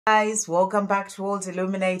Guys, welcome back to World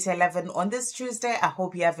Illuminator 11 on this Tuesday. I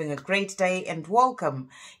hope you're having a great day and welcome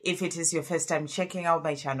if it is your first time checking out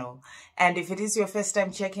my channel. And if it is your first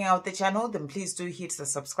time checking out the channel, then please do hit the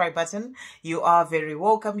subscribe button. You are very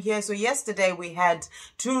welcome here. So yesterday we had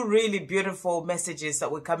two really beautiful messages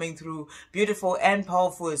that were coming through, beautiful and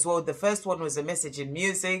powerful as well. The first one was a message in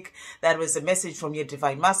music. That was a message from your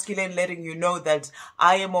divine masculine, letting you know that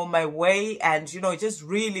I am on my way, and just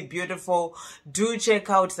really beautiful. Do check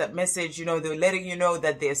out that message. They're letting you know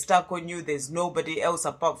that they're stuck on you. There's nobody else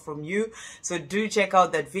apart from you. So do check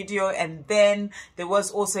out that video. And then there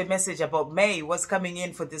was also a message about May, what's coming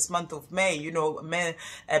in for this month of May.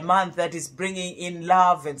 A month that is bringing in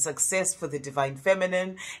love and success for the divine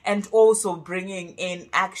feminine, and also bringing in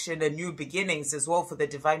action and new beginnings as well for the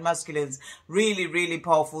divine masculines. Really, really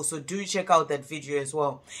powerful. So do check out that video as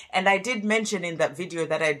well. And I did mention in that video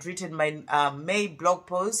that I'd written my May blog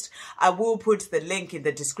post. I will put the link in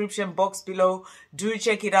the description box below. Do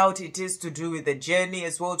check it out. It is to do with the journey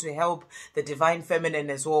as well, to help the divine feminine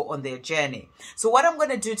as well on their journey. So what I'm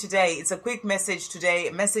going to do today, it's a quick message today,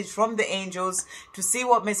 a message from the angels, to see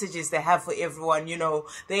what messages they have for everyone.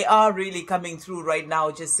 They are really coming through right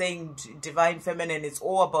now, just saying, divine feminine, it's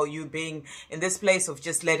all about you being in this place of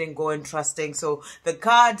just letting go and trusting. So the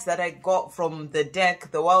cards that I got from the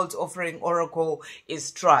deck, the World Offering Oracle,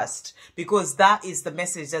 is trust, because that is the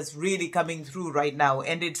message that's really coming through right now.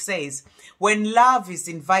 And it says, when love is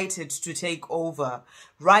invited to take over,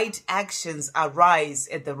 right actions arise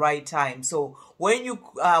at the right time. So when you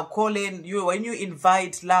when you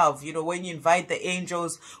invite love, when you invite the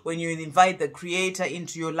angels, when you invite the creator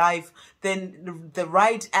into your life, then the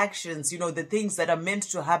right actions, the things that are meant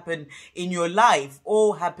to happen in your life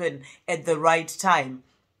all happen at the right time.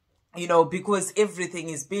 Because everything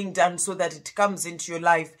is being done so that it comes into your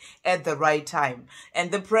life at the right time.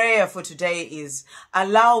 And the prayer for today is,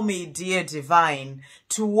 allow me, dear divine,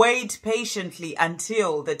 to wait patiently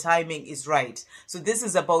until the timing is right. So this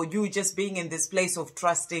is about you just being in this place of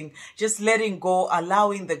trusting, just letting go,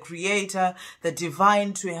 allowing the creator, the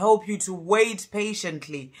divine, to help you to wait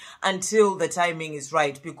patiently until the timing is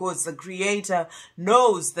right, because the creator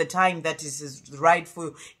knows the time that is right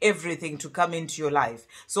for everything to come into your life.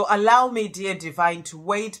 So allow me, dear divine, to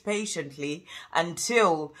wait patiently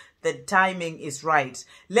until the timing is right.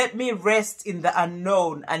 Let me rest in the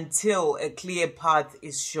unknown until a clear path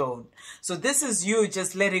is shown. So this is you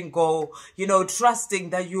just letting go,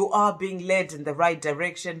 trusting that you are being led in the right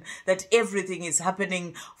direction, that everything is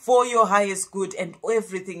happening for your highest good and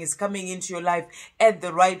everything is coming into your life at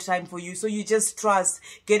the right time for you. So you just trust,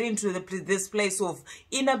 get into this place of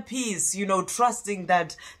inner peace, trusting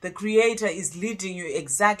that the creator is leading you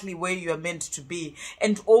exactly where you are meant to be,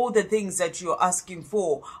 and all the things that you're asking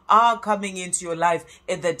for are coming into your life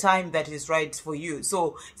at the time that is right for you.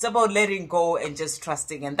 So it's about letting go and just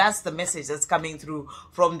trusting. And that's the message that's coming through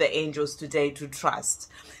from the angels today, to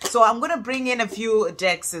trust. So I'm going to bring in a few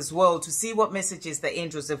decks as well to see what messages the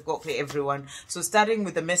angels have got for everyone. So starting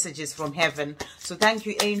with the messages from heaven. So thank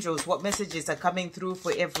you, angels. What messages are coming through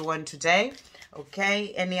for everyone today?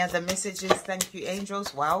 Okay, any other messages? Thank you,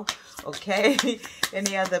 angels. Wow. Okay,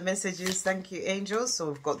 any other messages? Thank you, angels. So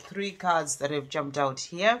we've got 3 cards that have jumped out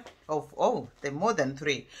here. Oh, they're more than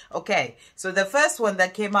 3. Okay, so the first one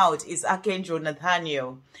that came out is Archangel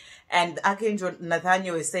Nathaniel. And Archangel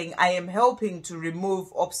Nathaniel is saying, I am helping to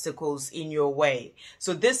remove obstacles in your way.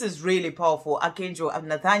 So this is really powerful. Archangel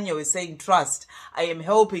Nathaniel is saying, trust. I am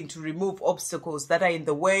helping to remove obstacles that are in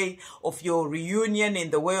the way of your reunion,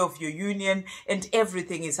 in the way of your union. And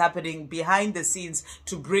everything is happening behind the scenes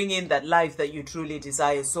to bring in that life that you truly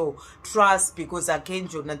desire. So trust, because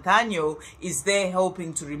Archangel Nathaniel is there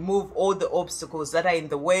helping to remove all the obstacles that are in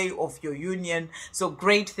the way of your union. So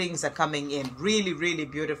great things are coming in. Really, really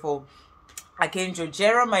beautiful. Archangel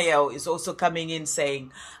Jeremiah is also coming in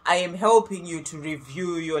saying, I am helping you to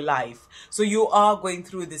review your life. So you are going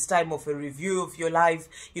through this time of a review of your life,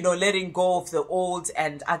 letting go of the old,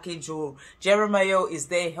 and Archangel Jeremiah is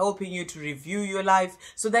there helping you to review your life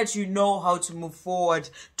so that you know how to move forward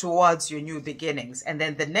towards your new beginnings. And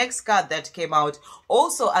then the next card that came out,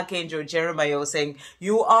 also Archangel Jeremiah saying,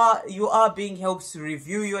 you are being helped to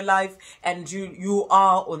review your life, and you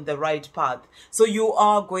are on the right path. So you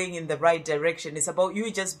are going in the right direction. It's about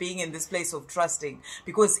you just being in this place of trusting,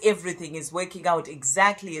 because everything is working out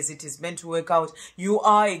exactly as it is meant to work out. You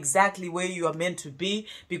are exactly where you are meant to be,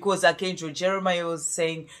 because Archangel Jeremiah was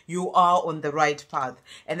saying you are on the right path.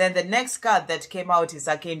 And then the next card that came out is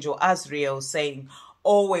Archangel Azrael saying,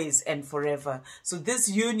 always and forever. So this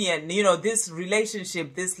union, this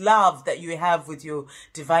relationship, this love that you have with your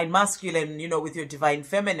divine masculine, with your divine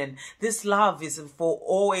feminine, this love is for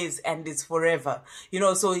always and it's forever.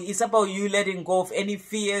 So it's about you letting go of any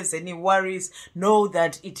fears, any worries. Know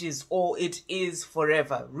that it is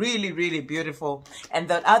forever. Really, really beautiful. And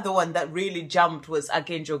the other one that really jumped was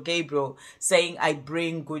Archangel Gabriel saying, I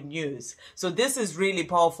bring good news. So this is really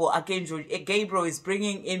powerful. Archangel Gabriel is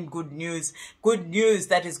bringing in good news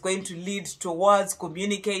that is going to lead towards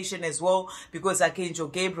communication as well, because Archangel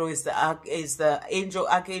Gabriel is the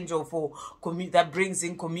archangel for that brings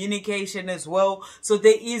in communication as well. So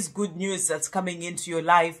there is good news that's coming into your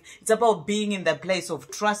life. It's about being in the place of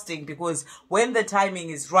trusting, because when the timing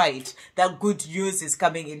is right, that good news is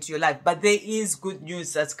coming into your life. But there is good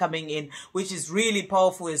news that's coming in, which is really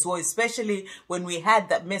powerful as well, especially when we had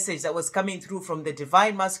that message that was coming through from the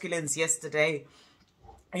divine masculines yesterday,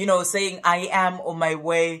 saying, I am on my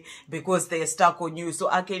way, because they're stuck on you. So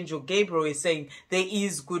Archangel Gabriel is saying there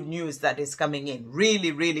is good news that is coming in.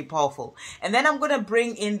 Really, really powerful. And then I'm going to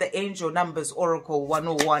bring in the Angel Numbers Oracle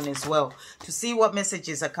 101 as well to see what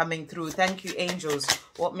messages are coming through. Thank you, angels.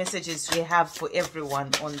 What messages do you have for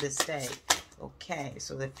everyone on this day? Okay,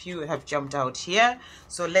 so the few have jumped out here.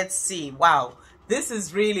 So let's see. Wow. This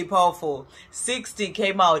is really powerful. 60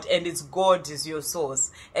 came out and it's God is your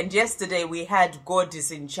source. And yesterday we had God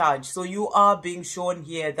is in charge. So you are being shown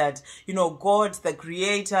here that, God, the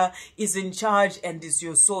creator, is in charge and is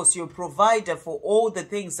your source, your provider for all the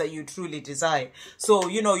things that you truly desire. So,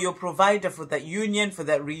 your provider for that union, for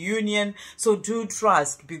that reunion. So do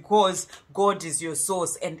trust, because God is your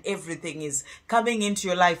source and everything is coming into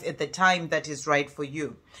your life at the time that is right for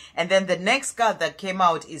you. And then the next card that came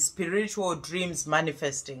out is spiritual dreams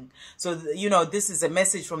manifesting. So, this is a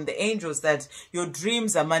message from the angels that your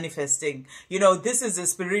dreams are manifesting. This is a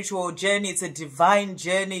spiritual journey. It's a divine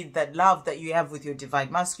journey, that love that you have with your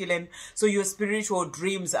divine masculine. So your spiritual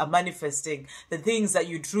dreams are manifesting. The things that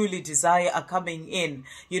you truly desire are coming in.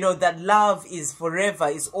 That love is forever,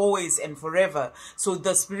 is always and forever. So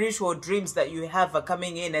the spiritual dreams that you have are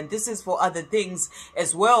coming in. And this is for other things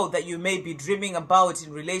as well that you may be dreaming about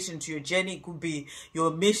in relation to your journey. It could be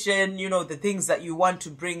your mission, the things that you want to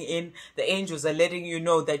bring in. The angels are letting you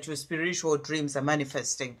know that your spiritual dreams are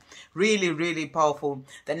manifesting. Really, really powerful.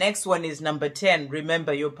 The next one is number 10.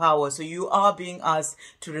 Remember your power. So you are being asked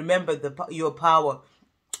to remember your power.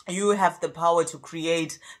 You have the power to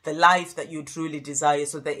create the life that you truly desire.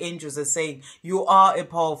 So the angels are saying you are a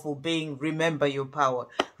powerful being. Remember your power.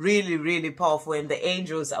 Really, really powerful. And the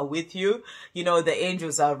angels are with you. The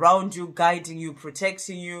angels are around you, guiding you,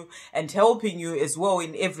 protecting you, and helping you as well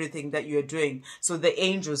in everything that you're doing. So the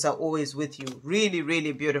angels are always with you. Really,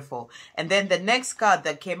 really beautiful. And then the next card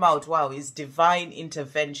that came out, wow, is divine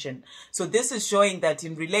intervention. So this is showing that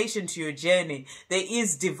in relation to your journey, there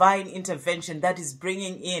is divine intervention that is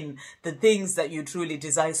bringing in the things that you truly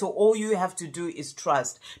desire. So all you have to do is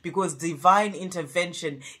trust, because divine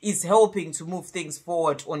intervention is helping to move things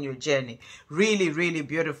forward on your journey. Really, really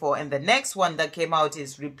beautiful. And the next one that came out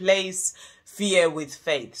is replace fear with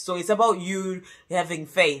faith. So it's about you having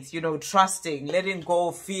faith, trusting, letting go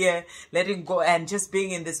of fear, letting go, and just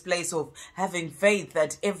being in this place of having faith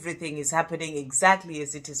that everything is happening exactly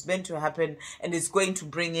as it is meant to happen, and it's going to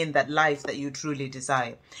bring in that life that you truly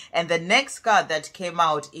desire. And the next card that came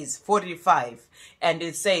out is 45. And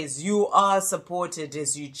it says you are supported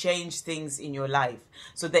as you change things in your life.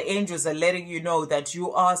 So the angels are letting you know that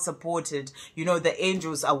you are supported. The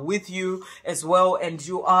angels are with you as well, and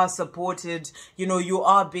you are supported. You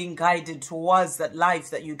are being guided towards that life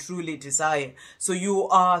that you truly desire. So you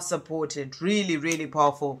are supported. Really, really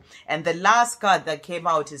powerful. And the last card that came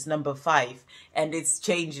out is number 5. And its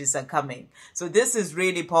changes are coming. So this is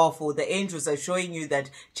really powerful. The angels are showing you that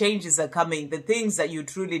changes are coming. The things that you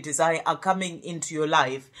truly desire are coming into your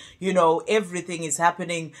life. Everything is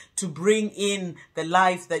happening to bring in the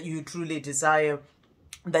life that you truly desire.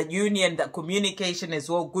 That union, that communication as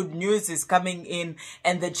well. Good news is coming in,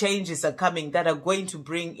 and the changes are coming that are going to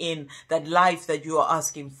bring in that life that you are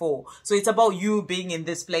asking for. So it's about you being in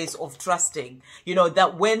this place of trusting,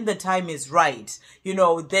 that when the time is right,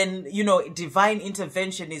 then, divine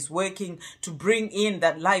intervention is working to bring in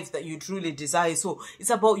that life that you truly desire. So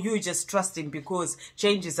it's about you just trusting, because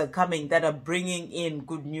changes are coming that are bringing in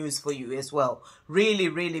good news for you as well. Really,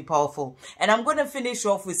 really powerful. And I'm going to finish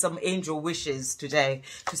off with some angel wishes today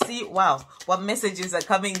to see, wow, what messages are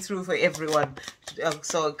coming through for everyone.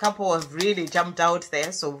 So a couple have really jumped out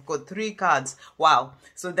there. So we've got 3 cards. Wow.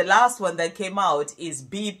 So the last one that came out is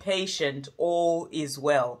be patient, all is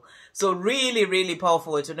well. So really, really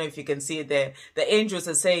powerful. I don't know if you can see it there. The angels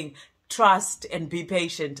are saying, trust and be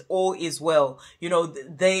patient. All is well. You know,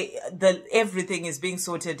 everything is being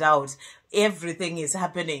sorted out. Everything is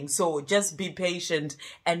happening. So just be patient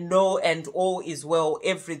and know, and all is well.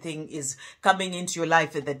 Everything is coming into your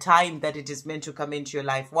life at the time that it is meant to come into your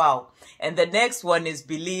life. Wow. And the next one is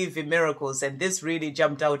believe in miracles. And this really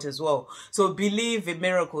jumped out as well. So believe in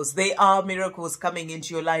miracles. There are miracles coming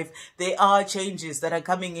into your life. There are changes that are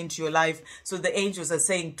coming into your life. So the angels are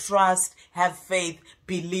saying, trust, have faith,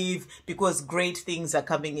 believe, because great things are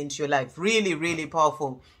coming into your life. Really, really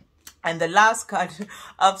powerful. And the last card,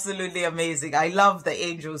 absolutely amazing. I love the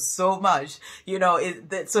angels so much. You know,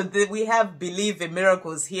 we have believe in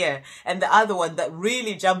miracles here. And the other one that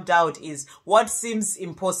really jumped out is what seems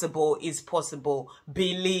impossible is possible.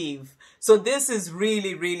 Believe. So this is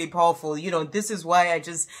really, really powerful. You know, this is why I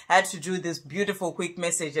just had to do this beautiful quick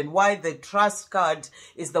message, and why the trust card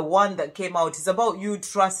is the one that came out. It's about you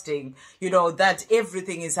trusting, you know, that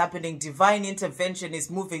everything is happening. Divine intervention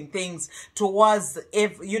is moving things towards,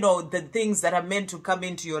 you know, the things that are meant to come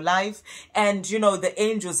into your life. And, you know, the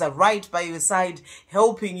angels are right by your side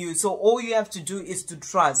helping you. So all you have to do is to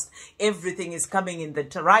trust. Everything is coming in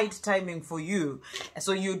the right timing for you.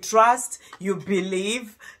 So you trust, you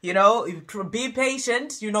believe, you know, be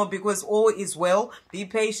patient, you know, because all is well. Be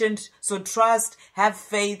patient. So trust, have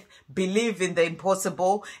faith, believe in the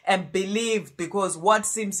impossible, and believe, because what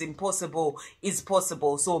seems impossible is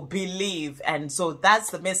possible. So believe. And so that's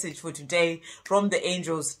the message for today from the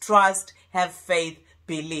angels. Trust, have faith,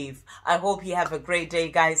 believe. I hope you have a great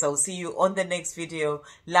day, guys. I'll see you on the next video.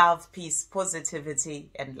 Love, peace, positivity,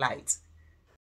 and light.